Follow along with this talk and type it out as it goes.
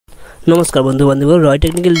नमस्कार बंधु बान्धव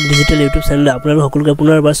रॉयटेक्निकल digital YouTube channel आपनार सकलोके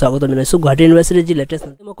पुनरबार स्वागत जनाइছো गुवाहाटी यूनिवर्सिटी जी लेटेस्ट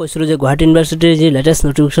मैं কৈছিলো যে गुवाहाटी यूनिवर्सिटी जी लेटेस्ट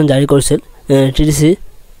नोटिफिकेशन जारी কৰিছিল टीडीसी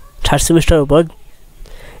थर्ड सेमिस्टर ऊपर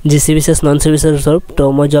जी सीबीएस नॉन सीबीएस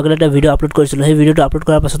तो मैं जगले এটা ভিডিও আপলোড কৰিছিলো সেই ভিডিওটো আপলোড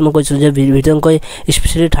কৰাৰ পাছত মই কৈছিলো যে ভিতংকৈ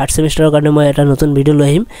স্পেশালি থাৰ্ড সেমিস্টাৰৰ কাৰণে মই এটা নতুন ভিডিও লৈ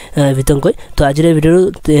আহিম ভিতংকৈ তো আজিৰ ভিডিওটো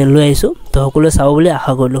লৈ আহিছো তো সকলোৱে চাব বুলি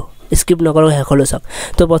আশা কৰিলো स्किप नकर हेखलो सक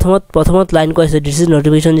तो प्रथमत लाइन কৈছে ডিসি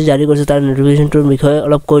নোটিফিকেশন যে জারি কৰিছে তাৰ নোটিফিকেশনটোৰ বিষয়ে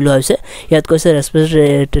অলপ কৈলো হৈছে ইয়াত কৈছে ৰেসপেক্ট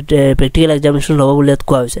প্ৰ্যাকটিক্যাল এক্সামিনেশন হ'ব বুলি ইয়াত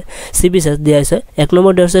কোৱা হৈছে সিবিএস দিয়া আছে এক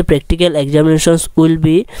নম্বৰ দিয়া আছে প্ৰ্যাকটিক্যাল examinations will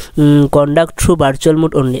be conduct through virtual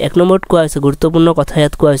mode only এক নম্বৰত কোৱা হৈছে গুৰুত্বপূৰ্ণ কথা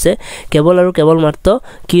ইয়াত কোৱা হৈছে কেৱল আৰু কেৱল মাত্ৰ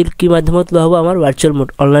কি মাধ্যমত লোৱা হ'ব আমাৰ ভাৰ্চুয়াল মোড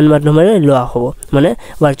অনলাইন মাধ্যমেৰে লোৱা হ'ব মানে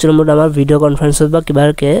ভাৰ্চুয়াল মোড আমাৰ ভিডিও কনফাৰেন্সত বা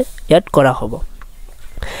কিবাকে ইয়াত কৰা হ'ব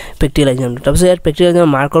practical exam तब से यार practical exam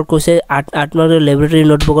मार्क और कोसे 8 मार्क लैबोरेटरी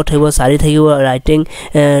नोटबुक থাকিব 4 থাকিব রাইটিং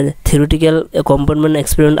থিওরিটিক্যাল কম্পোনেন্ট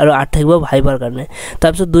এক্সপেরিমেন্ট আৰু 8 থাকিব ভাইবাৰ কাৰণে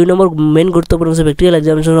তাৰপিছত 2 নম্বৰ মেইন গুৰুত্বপূৰ্ণ আছে practical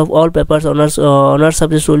examination of all papers honors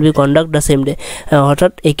subjects will be conduct the same day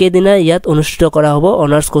অৰ্থাৎ একে দিনা ইয়াত অনুষ্ঠিত কৰা হ'ব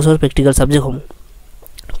অনাৰ্স কোৰ্সৰ practical subject সমূহ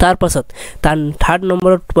तार पाছত तान थर्ड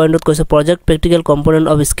नंबर पॉइंटत কৈছে project practical component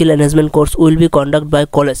of skill enhancement course will be conduct bye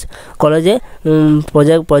कॉलेजे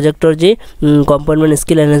projector ji component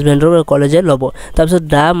skill enhancement कॉलेजे लबो तारपिছত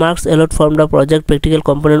the marks a lot from the project practical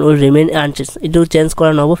component will remain unchange इटु change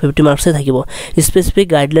करा नहबो 50 marks ए থাকিব specific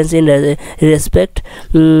guidelines in respect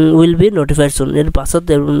will be notified सून एर पाছত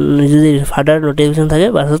যদি further notification থাকে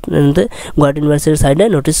পাছত এনতে গুৱাহাটী ইউনিভাৰ্চিটিৰ সাইডে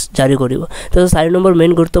notice জাৰি কৰিব তো 4 নম্বৰ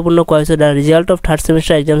মেইন গুৰুত্বপূৰ্ণ কৈছে the result of third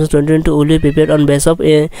semester exams 2022 will be prepared on basis of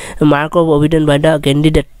a mark of obtained by the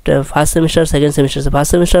candidate first semester second semester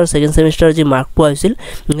first semester second semester ji mark पाइছিল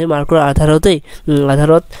এই মাৰ্কৰ আধাৰত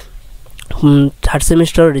third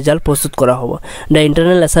semester result प्रस्तुत करा হ'ব the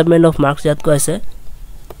internal assignment of marks यात কৈছে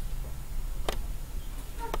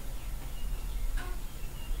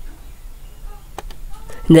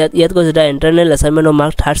यात কৈছে the internal assignment of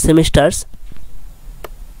marks third semesters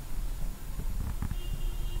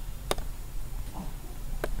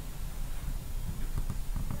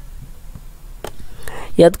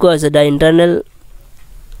याद को ऐसे the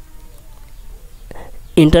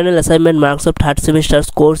internal assignment marks of third semester's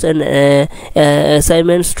course and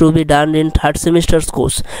assignments to be done in third semester's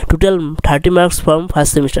course total 30 marks from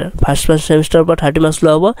first semester per 30 marks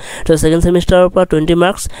लो होगा तो second semester पर 20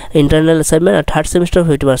 marks internal assignment और third semester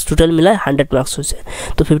 50 marks total मिला 100 marks होइसे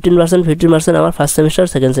तो 15% हमार first semester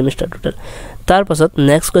second semester total तार पाছত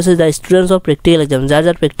next কৈছে the students of practical exam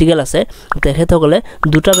যাৰ practical আছে তেখেতসকলে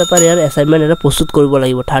দুটা পেপাৰ ইয়াৰ assignment এটা প্ৰস্তুত কৰিব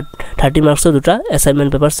লাগিব 30 marks দুটা assignment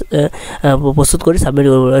papers প্ৰস্তুত কৰি সাবমিট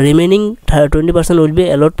কৰিব remaining 20% will be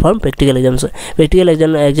allowed from practical exams practical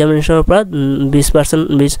examination পৰা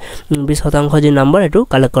 20% যি নম্বৰ এটো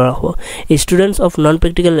কালেক্ট কৰা হ'ব students of non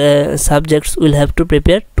practical subjects will have to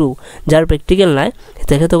prepare two যাৰ practical নাই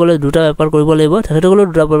তেখেতসকলে দুটা পেপাৰ কৰিব লাগিব তেখেতসকলে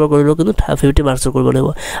দুটা পেপাৰ কৰিব কিন্তু 50 marks কৰিব লাগিব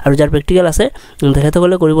আৰু যাৰ practical আছে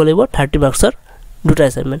তেখেতসকলে কৰিব লাগিব 30 marksৰ দুটা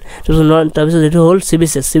असाइनमेंट তাৰপিছত যেটো হল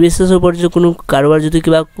সিবিএস ৰ ওপৰত যদি কোনো কাৰোবাৰ যদি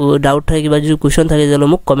কিবা ডাউট থাকে কিবা যদি কোৱেশ্চন থাকে তেলে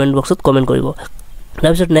মোক কমেন্ট বক্সত কমেন্ট কৰিব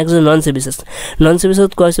তাৰপিছত নেক্সট নন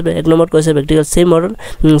সিবিএসত কৈছে এক নম্বৰ কৈছে প্ৰ্যাকটিক্যাল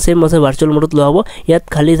সেম মতে ভাৰ্চুয়াল মোডত লোৱা হ'ব ইয়াত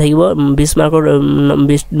খালি থাকিব 20 মাৰ্কৰ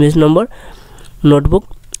 20 নম্বৰ নোটবুক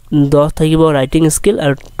 10 থাকিব রাইটিং স্কিল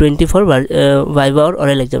আর 24 ভাইভা और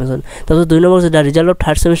অরেল এক্সামিনেশন তারপর 2 নম্বর দা result of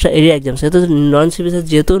third semester area exam সেটা নন সিবিএস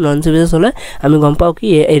যেহেতু নন সিবিএস হলে আমি গম পাও কি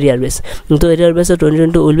এরিয়ার বেস তো এরিয়ার base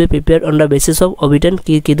 2022 will be prepared on the basis of অবিটেন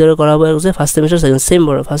কি ধরে করা হবে আছে ফার্স্ট সেমিস্টার সেকেন্ড সেম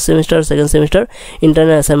বড় first semester second semester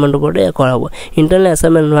internal assignment উপরে করা হবে internal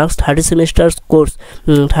assignment marks third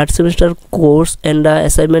semester course and the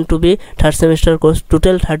assignment two B third semester course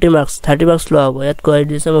total 30 marks লওয়া হবে ইয়াত কই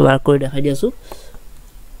দিছে আমি মার্ক কৰি দেখাই দিছো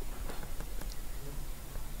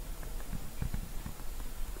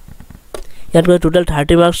यार को total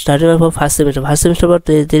 30 marks for first semester per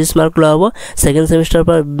 30 mark लो होबो सेकंड सेमेस्टर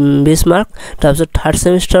पर 20 मार्क তাৰপিছত थर्ड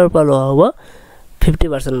सेमेस्टर पर लो होबो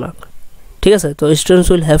 50% मार्क ठीक আছে তো students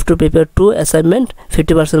will have to prepare to assignment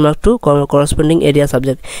 50% mark two corresponding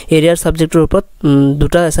area সাবজেক্টৰ ওপৰত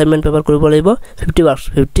দুটা অ্যাসাইনমেন্ট পেপাৰ কৰিব লাগিব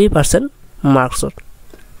 50% মাৰ্কসৰ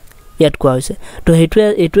ইয়াত কোৱা হৈছে তো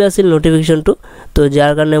এইটো আছিল নোটিফিকেশনটো তো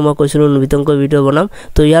যাৰ কাৰণে মই কৈছিলো বিতংক ভিডিও বনাম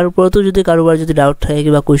তো ইয়াৰ ওপৰতো যদি কাৰোবাৰ যদি ডাউট থাকে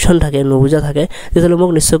কিবা কোৱেশ্চন থাকে নবুজা থাকে তেতিয়ালে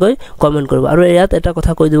মোক নিশ্চয়কৈ কমেন্ট কৰিব আৰু ইয়াত এটা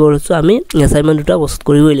কথা কৈ দিব লৈছো আমি অ্যাসাইনমেন্ট দুটা প্ৰস্তুত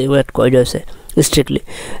কৰিবই লাগিব ইয়াত কৈ দিছে স্ট্ৰিক্টলি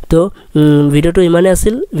তো ভিডিওটো ইমানে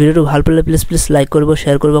আছিল ভিডিওটো ভাল পালে প্লিজ লাইক কৰিব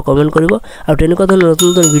শেয়াৰ কৰিব কমেন্ট কৰিব আৰু তেনেকুৱা ধৰণৰ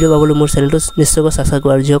নতুন ভিডিও পাবলৈ মোৰ চেনেলটো নিশ্চয়কৈ সাবস্ক্ৰাইব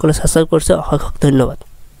কৰিব আৰু যিসকলে সাবস্ক্ৰাইব কৰিছে অশেষ ধন্যবাদ।